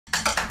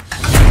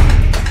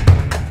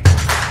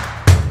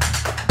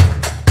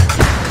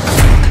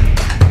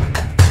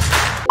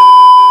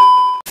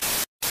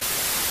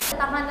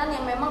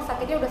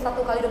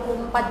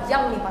24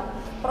 jam nih Pak.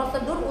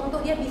 Prosedur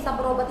untuk dia bisa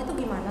berobat itu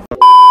gimana?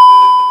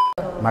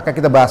 Maka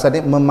kita bahas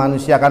tadi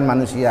memanusiakan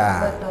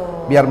manusia.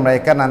 Betul. Biar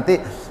mereka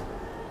nanti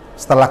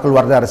setelah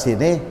keluar dari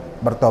sini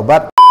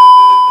bertobat.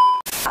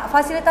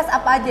 Fasilitas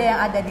apa aja yang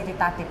ada di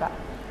Tahti, Pak?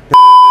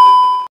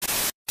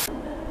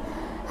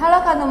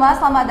 Halo Kanuma,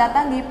 selamat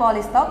datang di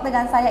Polistalk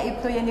dengan saya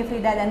Ibtu Yeni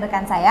Frida dan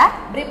rekan saya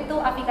Bribtu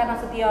Afika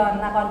Nasution.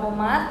 Nah kawan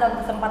Humas,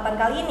 dalam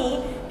kesempatan kali ini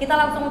kita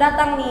langsung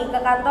datang nih ke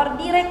kantor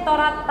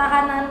Direktorat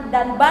Tahanan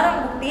dan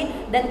Barang Bukti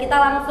dan kita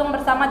langsung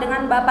bersama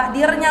dengan Bapak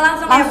Dirnya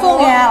langsung ya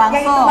Bu,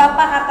 yaitu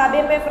Bapak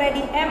AKBP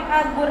Freddy M.A.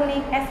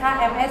 Gurning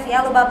SHMS.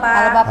 Ya, halo Bapak.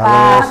 Halo Bapak.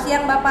 Selamat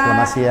siang Bapak.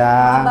 Selamat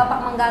siang. Bapak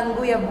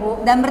mengganggu ya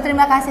Bu. Dan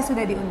berterima kasih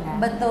sudah diundang.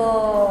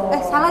 Betul.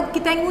 Salah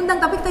kita yang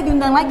ngundang tapi kita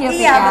diundang lagi ya.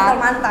 Iya betul,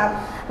 mantap.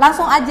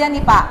 Langsung aja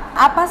nih Pak,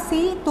 apa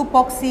sih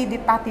tupoksi di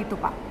Tahti itu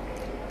Pak?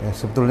 Ya,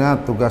 sebetulnya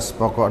tugas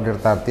pokok di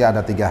Tahti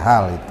ada 3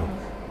 hal itu.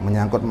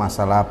 Menyangkut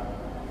masalah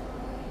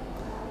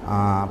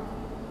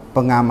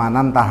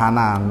pengamanan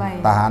tahanan.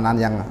 Baik. Tahanan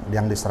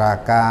yang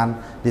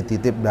diserahkan,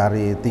 dititip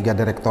dari 3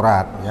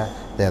 direktorat ya.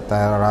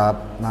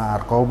 Direktorat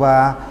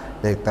Narkoba,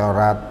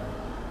 Direktorat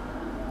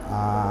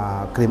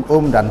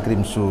Krimum dan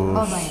Krimsus.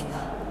 Oh, baik.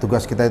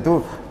 Tugas kita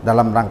itu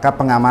dalam rangka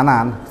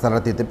pengamanan.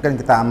 Setelah dititipkan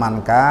kita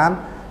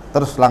amankan,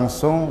 terus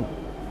langsung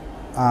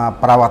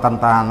perawatan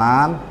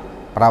tahanan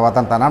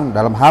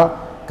dalam hal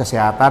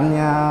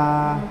kesehatannya,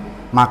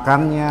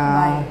 makannya,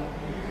 baik,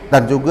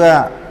 dan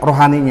juga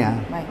rohaninya.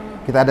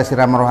 Baik. Kita ada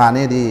siram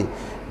rohani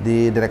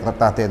di Direktur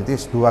Tahti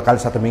 2 kali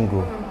 1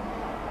 minggu.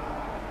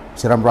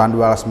 Siram rohani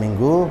 2 kali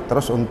seminggu,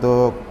 terus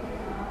untuk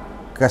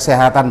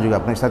kesehatan juga,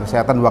 pemeriksaan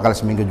kesehatan 2 kali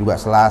seminggu juga,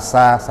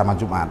 Selasa sama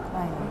Jumat.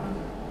 Baik.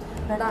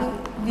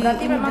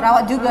 Berarti memang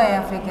dirawat juga ya,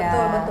 Fik ya?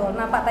 Betul.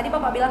 Nah Pak, tadi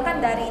Bapak bilang kan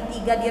dari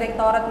 3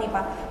 direktorat nih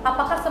Pak.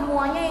 Apakah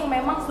semuanya yang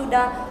memang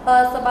sudah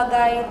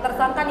sebagai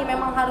tersangka nih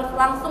memang harus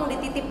langsung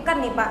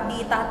dititipkan nih Pak di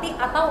Tahti,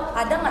 atau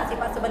ada nggak sih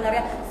Pak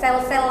sebenarnya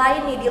sel-sel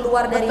lain nih di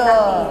luar dari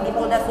Tahti, di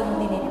Polda Sumut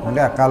ini nih Pak?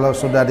 Enggak, kalau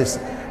sudah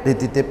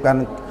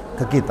dititipkan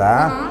ke kita,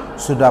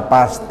 sudah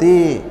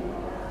pasti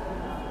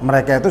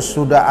mereka itu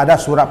sudah ada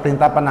surat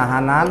perintah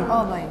penahanan.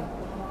 Oh baik.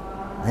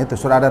 Nah, itu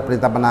sudah ada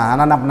perintah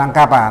penahanan dan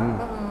penangkapan.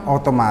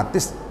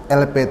 Otomatis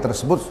LP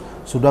tersebut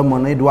sudah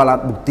memenuhi 2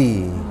 alat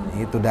bukti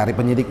itu dari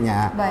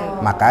penyidiknya. Baik.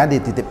 Makanya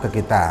dititip ke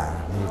kita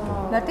gitu.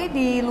 Berarti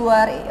di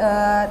luar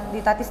di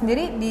Tahti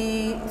sendiri,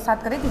 di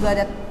Satker juga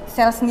ada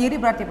sel sendiri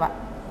berarti Pak?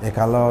 Ya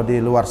kalau di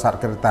luar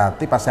Satker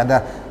Tahti pasti ada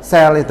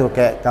sel itu,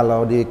 kayak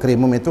kalau di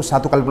Krimum itu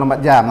 1 kali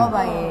 24 jam. Oh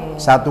baik.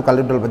 1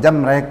 kali 24 jam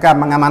mereka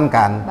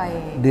mengamankan.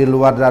 Baik. Di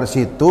luar dari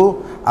situ,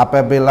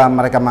 apabila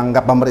mereka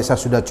menganggap pemeriksaan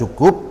sudah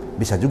cukup,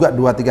 bisa juga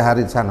 2-3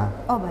 hari di sana.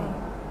 Oh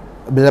baik.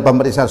 Bila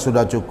pemeriksaan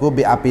sudah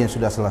cukup, BAP-nya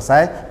sudah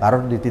selesai,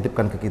 baru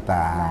dititipkan ke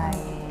kita.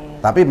 Baik.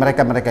 Tapi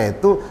mereka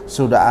itu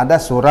sudah ada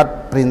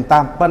surat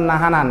perintah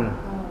penahanan.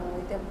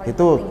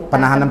 Itu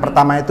penahanan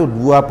pertama itu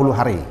 20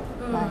 hari.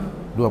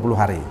 20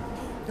 hari.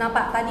 Nah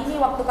Pak, tadi nih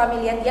waktu kami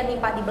lihat nih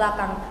Pak di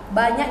belakang,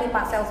 banyak nih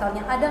Pak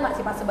sel-selnya. Ada nggak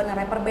sih Pak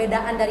sebenarnya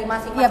perbedaan dari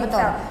masing-masing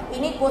sel?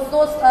 Ini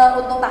khusus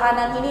untuk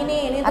tahanan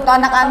ini atau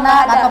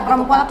anak-anak atau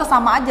perempuan atau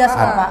sama aja sih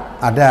Pak?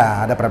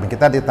 Ada perbedaan.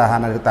 Kita di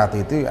tahanan di Tahti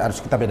itu harus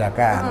kita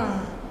bedakan.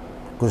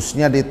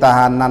 Khususnya di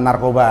tahanan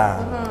narkoba.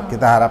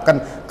 Kita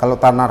harapkan kalau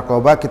tahanan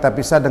narkoba kita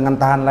pisah dengan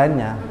tahanan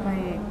lainnya.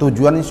 Baik.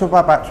 Tujuannya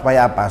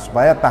supaya apa?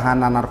 Supaya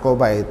tahanan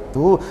narkoba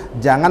itu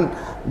jangan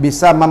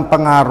bisa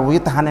mempengaruhi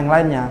tahanan yang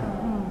lainnya.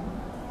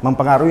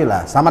 Mempengaruhi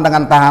lah. Sama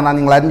dengan tahanan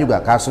yang lain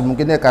juga.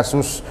 Mungkin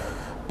kasus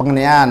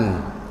penganiayaan,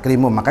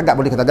 krimum. Maka nggak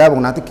boleh kita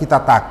gabung. Nanti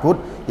kita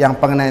takut yang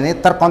penganiayaan ini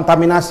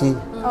terkontaminasi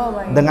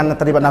dengan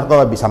terlibat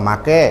narkoba, bisa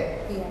make.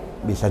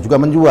 Bisa juga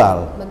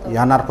menjual. Betul.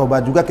 Ya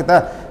narkoba juga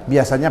kita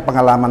biasanya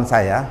pengalaman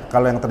saya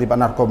kalau yang terlibat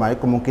narkoba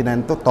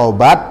kemungkinan itu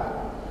tobat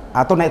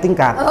atau naik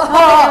tingkat.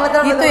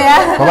 Betul, gitu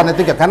ya. Tobat naik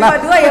tingkat karena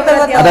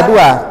ada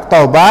 2,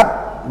 tobat,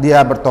 dia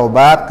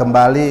bertobat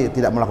kembali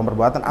tidak melakukan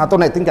perbuatan, atau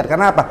naik tingkat.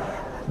 Karena apa?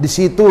 Di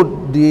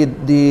situ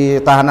di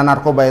tahanan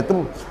narkoba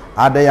itu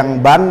ada yang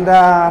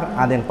bandar,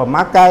 ada yang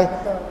pemakai,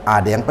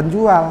 ada yang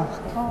penjual.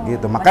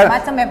 Gitu. Maka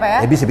macam-macam ya Pak ya?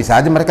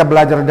 Bisa-bisa aja mereka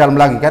belajar dalam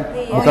lagi kan,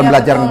 bukan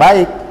belajar yang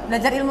baik.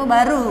 Belajar ilmu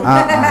baru.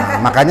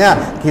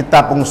 Makanya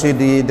kita fungsi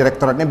di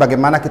direktorat ini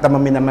bagaimana kita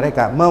membina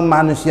mereka,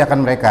 memanusiakan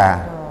mereka.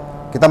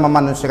 Kita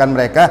memanusiakan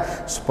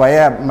mereka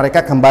supaya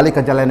mereka kembali ke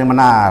jalan yang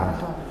benar.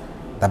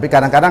 Tapi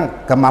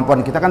kadang-kadang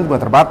kemampuan kita kan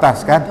juga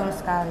terbatas kan. Betul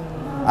sekali.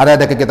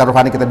 Ada kegiatan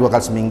rohani kita 2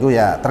 kali seminggu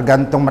ya,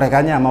 tergantung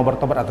merekanya mau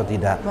bertobat atau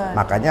tidak.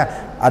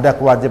 Makanya ada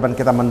kewajiban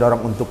kita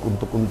mendorong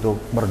untuk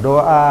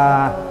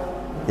berdoa.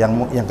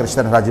 Yang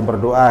Kristen rajin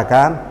berdoa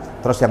kan,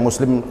 terus yang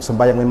Muslim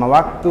sembahyang 5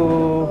 waktu.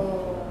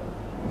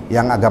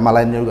 Yang agama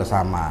lainnya juga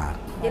sama.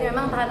 Jadi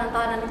memang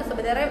tahanan-tahanan itu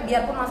sebenarnya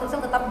biarpun masuk sel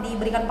tetap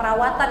diberikan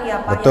perawatan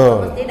ya Pak,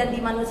 betul, dan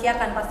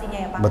dimanusiakan pastinya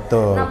ya Pak.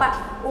 Betul. Nah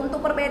Pak,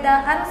 untuk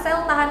perbedaan sel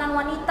tahanan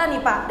wanita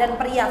nih Pak dan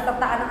pria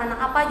serta anak-anak,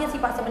 apa aja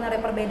sih Pak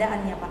sebenarnya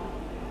perbedaannya Pak?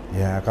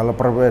 Ya kalau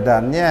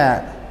perbedaannya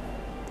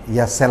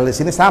ya sel di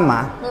sini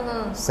sama.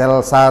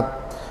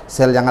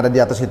 Sel yang ada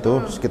di atas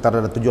itu sekitar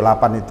ada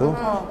 78 itu.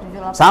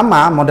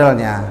 Sama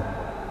modelnya.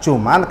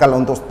 Cuman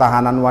kalau untuk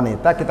tahanan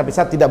wanita kita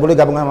bisa tidak boleh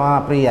gabung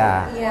sama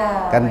pria.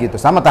 Iya. Kan gitu.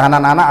 Sama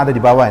tahanan anak ada di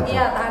bawah itu.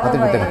 Iya, tahanan Nanti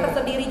wanita kita-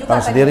 tersendiri juga. kalau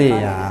tadi, sendiri Pak.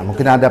 ya,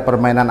 mungkin ada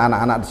permainan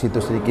anak-anak di situ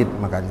sedikit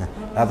makanya.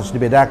 Harus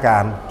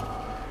dibedakan.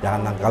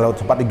 Jangan kalau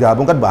sempat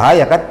digabung kan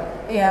bahaya kan?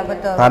 Iya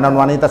betul. Tahanan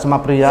wanita sama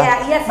pria. Iya,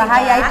 iya sih,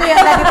 Bahaya Pak. itu yang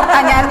tadi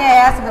pertanyaannya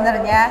ya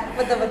sebenarnya.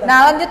 Betul, betul. Nah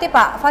lanjut nih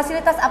Pak,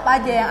 fasilitas apa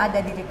aja yang ada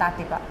di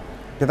Tahti Pak?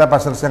 Kita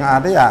fasilitas yang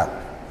ada ya,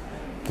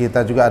 kita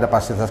juga ada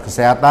fasilitas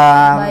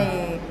kesehatan.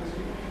 Baik.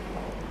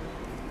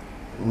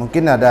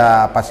 Mungkin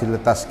ada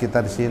fasilitas kita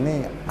di sini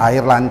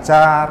air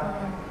lancar,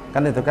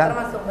 kan itu kan.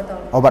 Termasuk betul.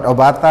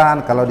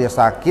 Obat-obatan kalau dia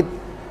sakit,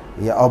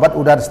 ya obat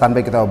udah ada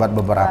standby kita obat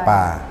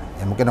beberapa.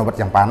 Ya mungkin obat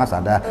yang panas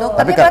ada.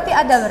 Tapi ka- berarti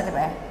ada berarti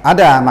Pak ya?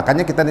 ada,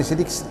 makanya kita di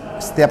sini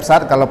setiap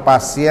saat kalau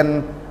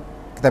pasien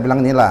kita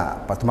bilang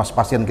inilah termasuk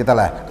pasien kita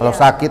lah. Kalau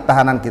sakit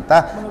tahanan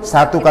kita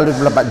 1 kali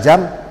 24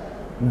 jam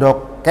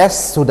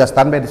dokes sudah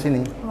standby di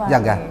sini,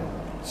 jaga,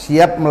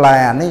 siap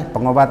melayani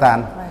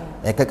pengobatan.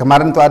 Kayak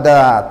kemarin tuh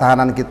ada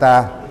tahanan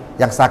kita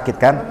yang sakit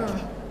kan,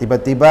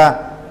 tiba-tiba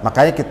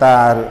makanya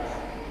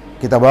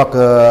kita bawa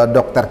ke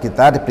dokter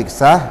kita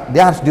diperiksa,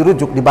 dia harus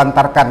dirujuk,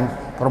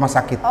 dibantarkan ke rumah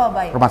sakit,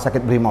 rumah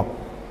sakit Brimob.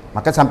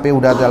 Makanya sampai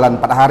udah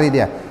jalan 4 hari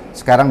dia.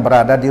 Sekarang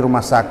berada di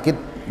rumah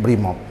sakit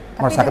Brimob,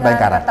 rumah sakit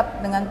Bayangkara. Tetap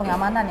dengan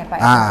pengamanan ya Pak?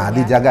 ya, Ah, tentunya?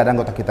 dijaga ada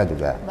anggota kita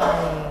juga.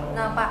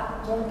 Nah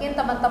Pak, mungkin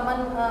teman-teman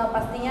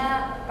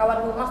pastinya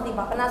kawan humas nih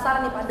Pak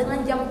penasaran nih Pak dengan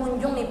jam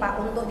kunjung nih Pak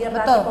untuk di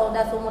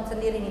Polda Sumut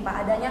sendiri nih Pak,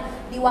 adanya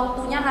di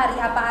waktunya hari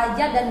apa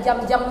aja dan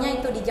jam-jamnya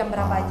itu di jam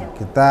berapa aja?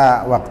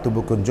 Kita waktu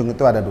berkunjung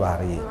itu ada 2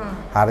 hari,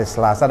 hari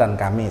Selasa dan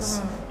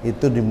Kamis.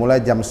 Itu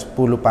dimulai jam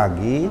 10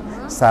 pagi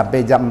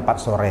sampai jam 4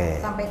 sore.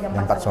 Sampai jam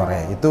 4 sore.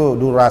 Itu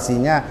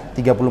durasinya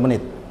 30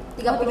 menit.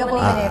 30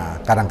 menit.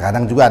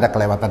 Kadang-kadang juga ada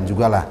kelewatan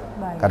juga lah.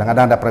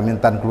 Kadang-kadang ada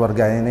permintaan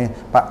keluarga ini,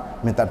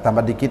 Pak minta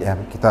tambah dikit ya,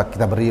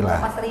 kita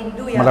berilah. Melepas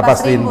rindu ya. Melepas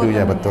rindu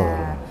ya, betul.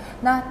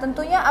 Nah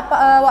tentunya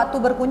waktu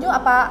berkunjung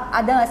apa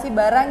ada nggak sih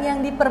barang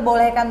yang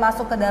diperbolehkan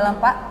masuk ke dalam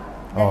Pak?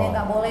 Dan yang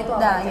nggak boleh itu apa?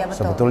 Nah, ya betul.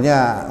 Sebetulnya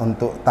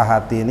untuk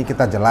Tahti ini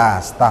kita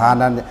jelas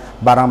tahanan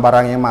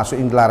barang-barang yang masuk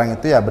yang dilarang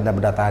itu ya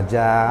benda-benda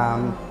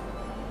tajam,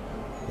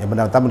 ya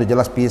benda tajam udah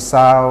jelas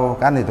pisau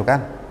kan itu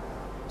kan,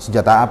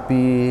 senjata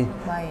api,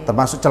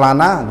 termasuk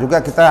celana juga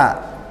kita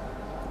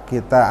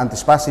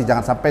antisipasi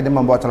jangan sampai dia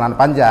membawa celana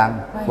panjang,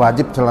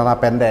 wajib celana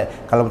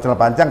pendek. Kalau celana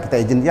panjang kita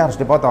izin dia harus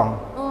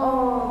dipotong.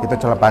 Itu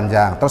celana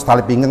panjang, terus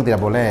tali pinggang tidak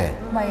boleh,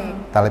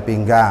 tali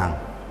pinggang,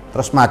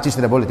 terus macis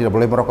tidak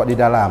boleh merokok di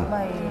dalam.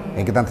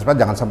 Yang kita antisipasi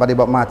jangan sampai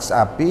dibawa macis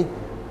api.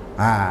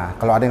 Nah,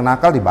 kalau ada yang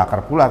nakal dibakar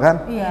pula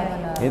kan? Iya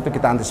benar. Itu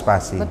kita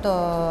antisipasi.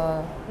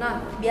 Betul.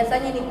 Nah,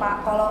 biasanya nih Pak,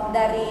 kalau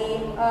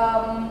dari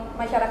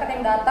masyarakat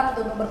yang datang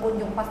tuh untuk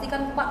berkunjung, pasti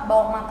kan Pak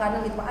bawa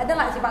makanan gitu Pak. Ada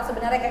nggak sih Pak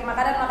sebenarnya kayak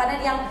makanan-makanan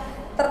yang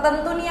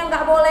tertentu nih yang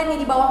nggak boleh nih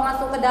dibawa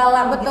masuk ke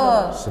dalam?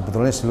 Betul. Gitu?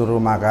 Sebetulnya seluruh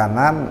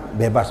makanan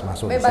bebas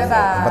masuk. Bebas.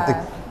 Yang penting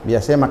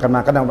biasanya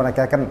makan-makan yang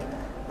mereka kan,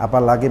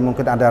 apalagi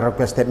mungkin ada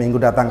request setiap minggu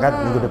datang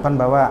kan, minggu depan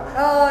bawa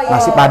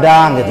nasi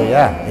padang gitu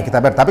ya.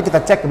 Kita tapi kita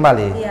cek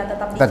kembali. Iya,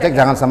 tetap kita cek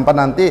jangan sampai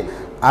nanti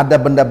ada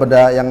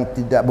benda-benda yang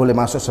tidak boleh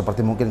masuk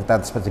seperti mungkin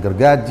kita seperti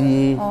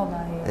gergaji,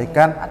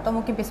 ikan, atau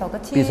mungkin pisau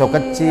kecil.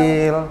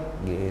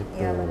 Gitu.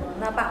 Iya, betul.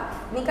 Nah Pak,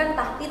 ini kan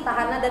Tahti,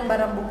 tahanan dan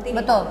barang bukti.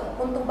 Betul. Nih, Pak.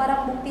 Untuk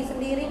barang bukti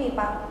sendiri nih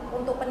Pak,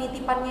 untuk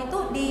penitipannya itu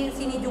di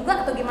sini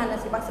juga atau gimana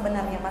sih Pak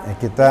sebenarnya Pak?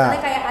 Kita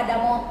misalnya kayak ada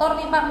motor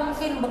nih Pak,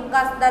 mungkin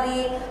bekas dari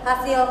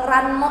hasil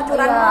curan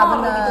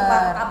gitu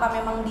Pak. Apa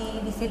memang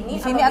di sini?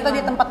 Di sini atau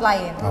di tempat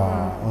lain?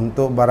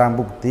 Untuk barang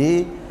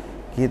bukti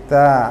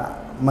kita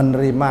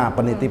menerima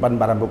penitipan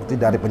barang bukti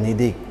dari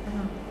penyidik.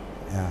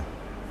 Ya.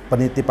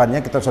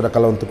 Penitipannya kita sudah,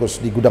 kalau untuk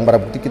di gudang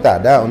barang bukti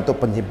kita ada untuk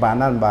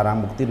penyimpanan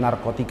barang bukti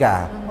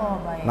narkotika.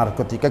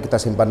 Narkotika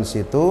kita simpan di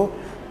situ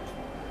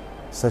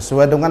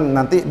sesuai dengan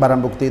nanti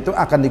barang bukti itu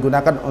akan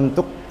digunakan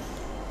untuk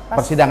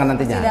persidangan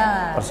nantinya.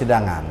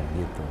 Persidangan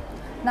gitu.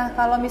 Nah,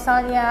 kalau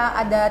misalnya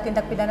ada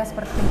tindak pidana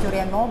seperti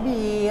pencurian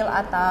mobil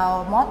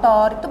atau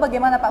motor, itu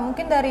bagaimana Pak?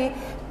 Mungkin dari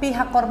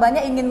pihak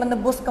korbannya ingin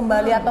menebus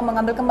kembali atau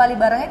mengambil kembali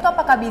barangnya, itu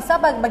apakah bisa?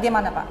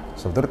 Bagaimana Pak?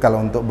 Sebetulnya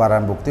kalau untuk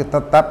barang bukti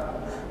tetap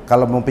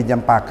kalau mau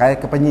pinjam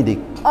pakai ke penyidik.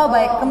 Oh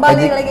baik,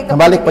 kembali lagi ke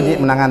penyidik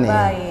menangani.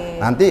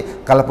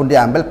 Nanti kalaupun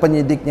diambil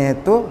penyidiknya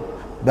itu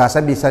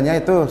bisanya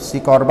itu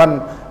si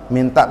korban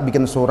minta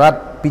bikin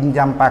surat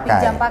pinjam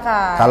pakai.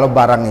 Kalau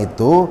barang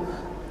itu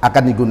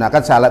akan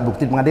digunakan sebagai alat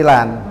bukti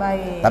pengadilan.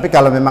 Tapi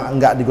kalau memang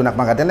enggak digunakan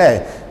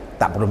pengadilan,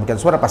 tak perlu bikin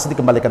surat, pasti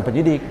dikembalikan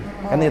penyidik.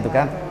 Kan itu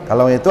kan.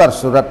 Kalau itu harus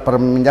surat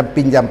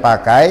pinjam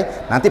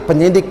pakai, nanti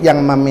penyidik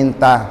yang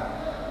meminta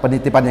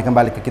penitipannya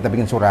kembali ke kita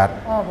bikin surat.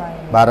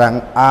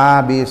 Barang A,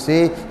 B,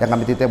 C yang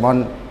kami titip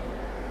mohon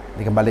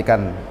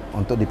dikembalikan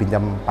untuk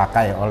dipinjam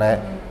pakai oleh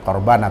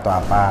korban atau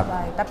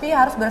apa. Tapi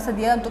harus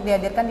bersedia untuk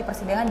dihadirkan di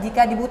persidangan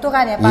jika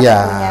dibutuhkan ya Pak? Iya,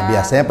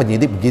 biasanya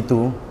penyidik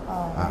begitu.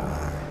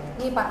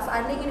 Nih Pak,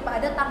 seandainya nih Pak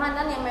ada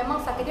tahanan yang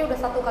memang sakitnya udah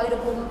 1 kali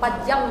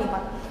 24 jam nih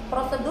Pak,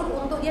 prosedur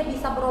untuk dia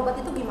bisa berobat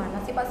itu gimana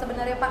sih Pak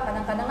sebenarnya Pak?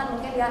 Kadang-kadang kan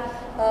mungkin ya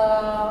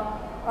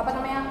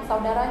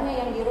saudaranya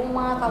yang di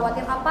rumah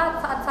khawatir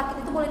apa saat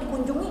sakit itu boleh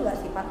dikunjungi nggak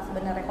sih Pak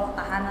sebenarnya kalau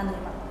tahanan nih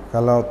Pak?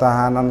 Kalau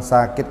tahanan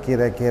sakit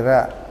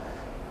kira-kira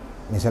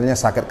misalnya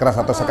sakit keras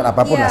atau sakit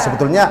apapun lah,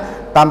 sebetulnya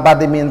tanpa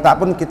diminta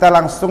pun kita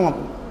langsung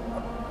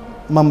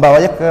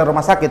membawanya ke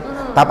rumah sakit.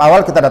 Tahap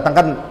awal kita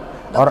datangkan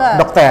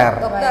dokter.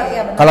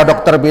 Iya, kalau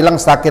dokter bilang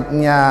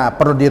sakitnya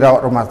perlu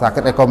dirawat rumah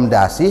sakit,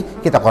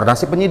 rekomendasi kita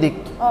koordinasi penyidik.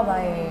 Oh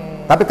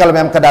baik. Tapi kalau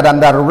memang keadaan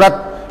darurat,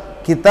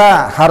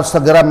 kita harus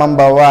segera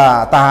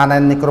membawa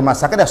tahanan ini ke rumah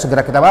sakit, ya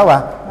segera kita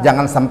bawa.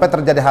 Jangan sampai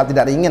terjadi hal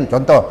tidak diingin.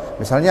 Contoh,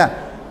 misalnya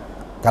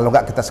kalau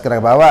nggak kita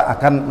segera bawa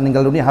akan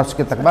meninggal dunia, harus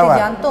kita bawa.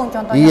 Jantung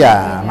contohnya. Iya,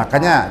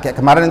 makanya kayak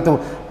kemarin itu,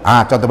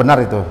 contoh benar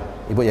itu,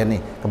 Ibu Yani.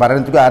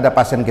 Kemarin juga ada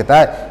pasien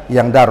kita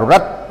yang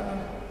darurat,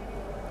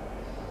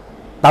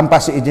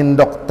 tanpa seizin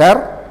dokter,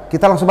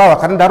 kita langsung bawa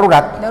karena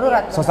darurat.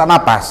 Sesak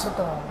napas.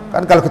 Betul.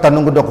 Kan kalau kita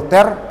nunggu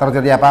dokter,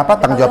 terjadi apa-apa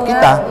tanggung jawab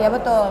kita. Iya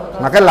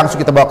betul. Makanya langsung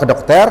kita bawa ke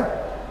dokter.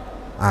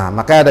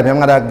 Makanya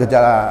memang ada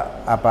gejala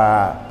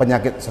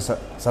penyakit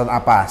sesak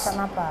napas.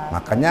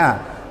 Makanya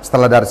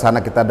setelah dari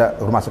sana kita ada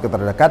rumah sakit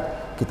terdekat,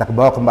 kita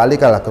bawa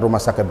kembali ke rumah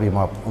sakit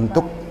Brimob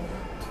untuk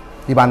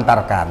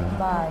dibantarkan.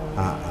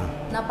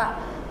 Nah Pak,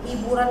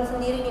 hiburan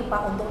sendiri nih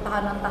Pak untuk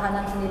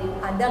tahanan-tahanan sendiri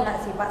ada nggak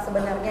sih Pak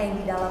sebenarnya yang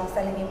di dalam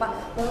sel ini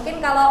Pak?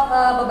 Mungkin kalau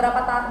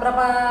beberapa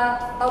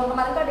tahun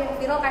kemarin tuh ada yang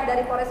viral kayak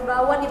dari Polres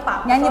Belawan nih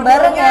Pak. Nyanyi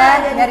bareng ya,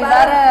 nyanyi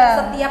bareng.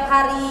 Setiap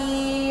hari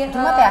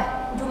Jumat ya?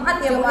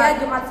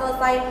 Jumat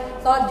selesai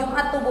sholat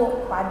Jumat tuh Bu,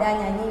 pada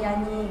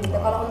nyanyi gitu.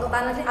 Kalau untuk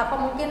tahanan sih apa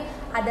mungkin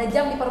ada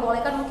jam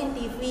diperbolehkan, mungkin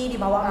TV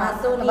dibawa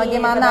masuk nih.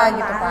 Bagaimana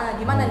gitu Pak?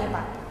 Gimana nih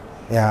Pak?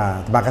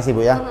 Ya, terima kasih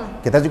Bu ya.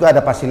 Kita juga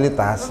ada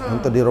fasilitas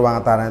untuk di ruang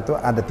tahanan itu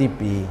ada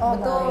TV.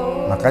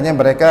 Betul.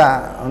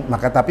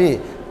 Makanya tapi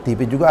TV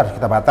juga harus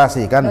kita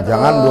batasi kan.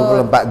 Jangan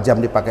 24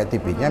 jam dipakai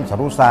TV-nya bisa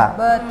rusak.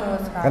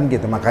 Betul sekali. Kan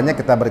gitu. Makanya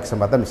kita beri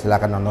kesempatan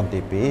silakan nonton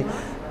TV.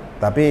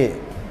 Tapi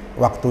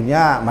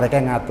waktunya mereka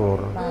yang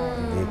ngatur.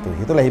 Gitu.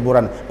 Itulah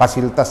hiburan,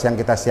 fasilitas yang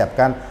kita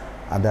siapkan,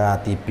 ada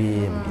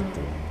TV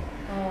begitu.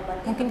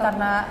 Mungkin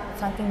karena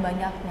saking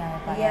banyaknya ya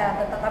Pak. Iya,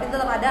 tapi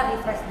tetap ada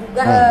refresh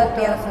juga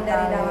biar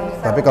dari dalam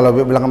sel. Tapi kalau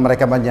bilang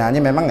mereka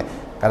menyanyi, memang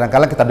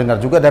kadang-kadang kita dengar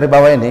juga dari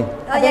bawah ini.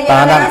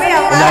 Tahanan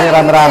nyanyi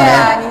rame-rame.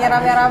 Nyanyi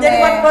rame-rame. Jadi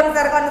buat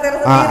konser-konser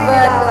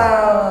sendiri.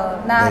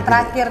 Nah,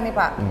 terakhir nih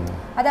Pak.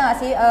 Ada nggak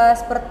sih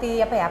seperti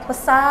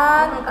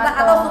pesan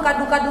atau suka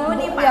duka dulu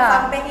nih Pak,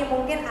 sampai nih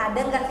mungkin ada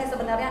nggak sih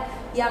sebenarnya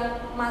yang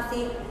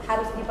masih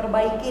harus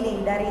diperbaiki nih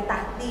dari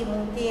Tahti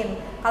mungkin?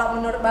 Kalau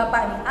menurut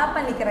Bapak nih, apa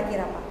nih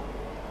kira-kira Pak?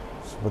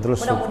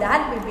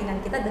 Mudah-mudahan pimpinan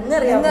kita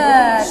dengar ya Bu.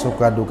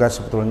 Suka duka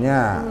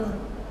sebetulnya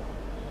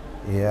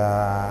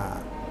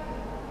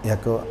ya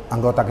ke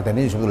anggota kita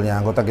ini,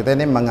 sebetulnya anggota kita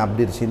ini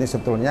mengabdi di sini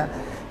sebetulnya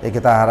ya,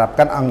 kita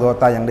harapkan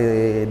anggota yang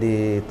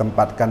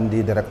ditempatkan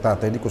di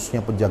Direktorat ini khususnya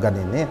penjagaan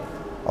ini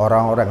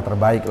orang-orang yang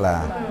terbaik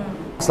lah.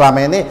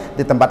 Selama ini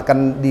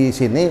ditempatkan di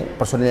sini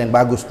personil yang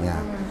bagusnya.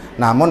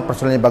 Namun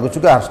personil yang bagus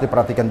juga harus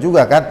diperhatikan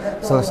juga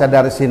kan. Selesai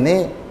dari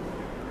sini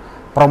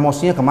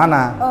promosinya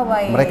kemana?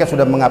 Mereka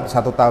sudah mengabdi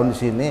 1 tahun di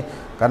sini,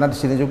 karena di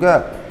sini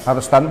juga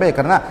harus standby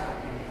karena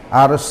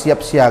harus siap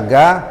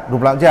siaga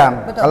 24 jam.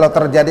 Kalau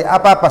terjadi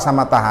apa-apa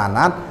sama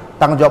tahanan,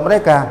 tanggung jawab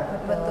mereka.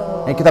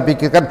 Yang kita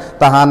pikirkan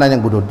tahanan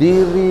yang bunuh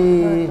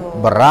diri,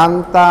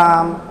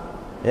 berantam,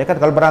 ya kan,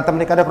 kalau berantem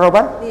mereka ada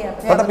korban,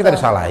 tetap kita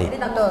disalahi. Jadi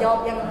tanggung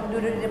jawab yang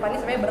duduk di depan ini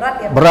sebenarnya berat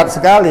ya. Berat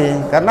sekali,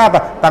 karena apa?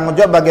 Tanggung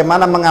jawab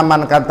bagaimana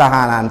mengamankan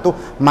tahanan tuh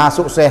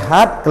masuk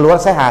sehat, keluar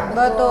sehat.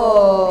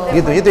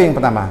 Gitu, itu yang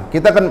pertama.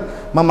 Kita kan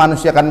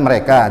memanusiakan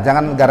mereka,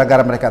 jangan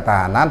gara-gara mereka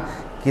tahanan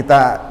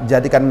kita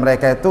jadikan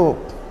mereka itu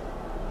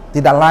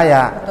tidak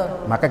layak.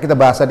 Maka kita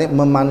bahasa ini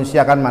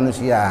memanusiakan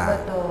manusia.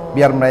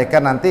 Biar mereka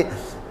nanti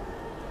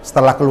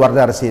setelah keluar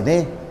dari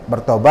sini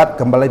bertobat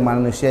kembali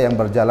manusia yang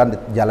berjalan di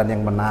jalan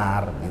yang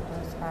benar gitu.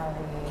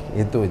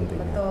 Itu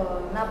intinya.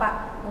 Nah Pak,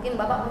 mungkin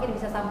Bapak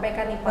bisa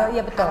sampaikan nih Pak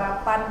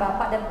harapan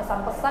Bapak dan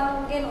pesan-pesan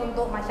mungkin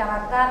untuk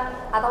masyarakat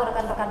atau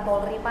rekan-rekan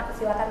Polri Pak,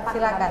 silakan Pak.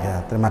 Ya,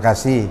 terima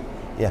kasih.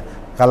 Ya,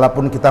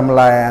 kalaupun kita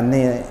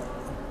melayani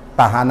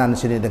tahanan di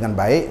sini dengan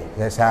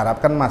baik, saya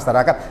harapkan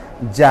masyarakat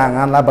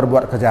janganlah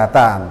berbuat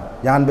kejahatan.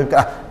 Jangan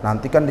berpikir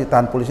nanti kan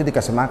ditahan polisi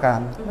dikasih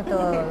makan.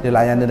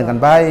 Dilayani dengan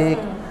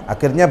baik.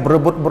 Akhirnya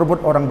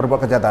berebut orang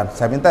berbuat kejahatan.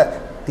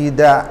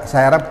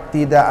 Saya harap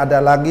tidak ada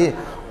lagi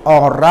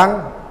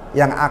orang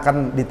yang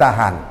akan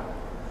ditahan.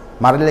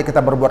 Mari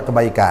kita berbuat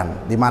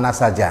kebaikan di mana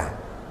saja.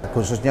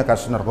 Khususnya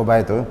kasus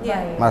narkoba itu,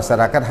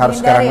 masyarakat harus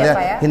sekarang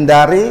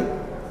hindari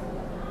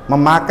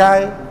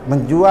memakai,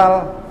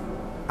 menjual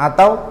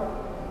atau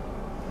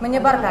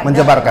menyebarkan.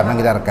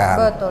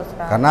 Betul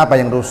sekali. Karena apa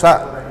yang rusak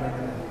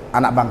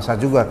anak bangsa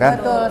juga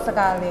kan. Betul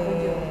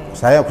sekali.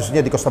 Saya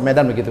khususnya di Kota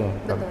Medan begitu.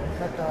 Betul.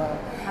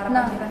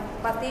 Harapan kita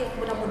pasti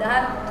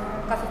mudah-mudahan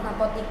kasus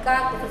narkotika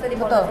khususnya di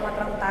Polda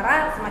Sumatera Utara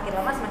semakin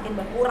lama semakin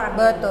berkurang.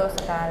 Betul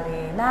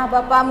sekali. Nah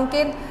Bapak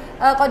mungkin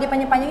kalau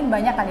dipanjang-panjangin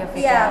banyak kan ya Fik?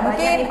 Iya,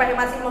 mungkin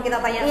masih mau kita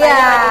tanya-tanya.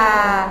 Iya.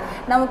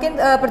 Nah mungkin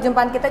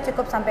perjumpaan kita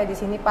cukup sampai di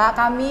sini Pak.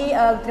 Kami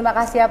terima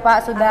kasih ya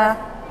Pak sudah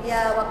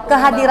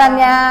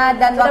kehadirannya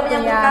dan sudah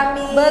waktunya.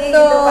 kami, Betul,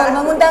 gitu,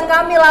 mengundang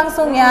kami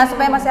langsung ya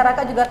supaya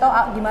masyarakat juga tahu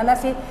gimana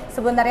sih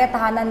sebenarnya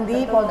tahanan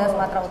di Polda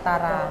Sumatera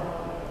Utara.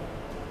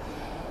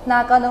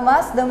 Nah,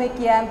 Konumas,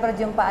 demikian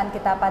perjumpaan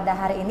kita pada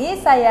hari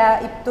ini. Saya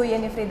Ibtu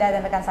Yeni Frida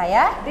dan rekan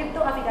saya Ibtu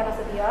Afika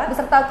Nasution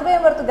beserta kru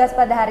yang bertugas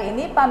pada hari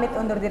ini pamit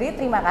undur diri.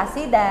 Terima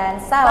kasih dan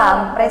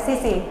salam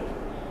presisi.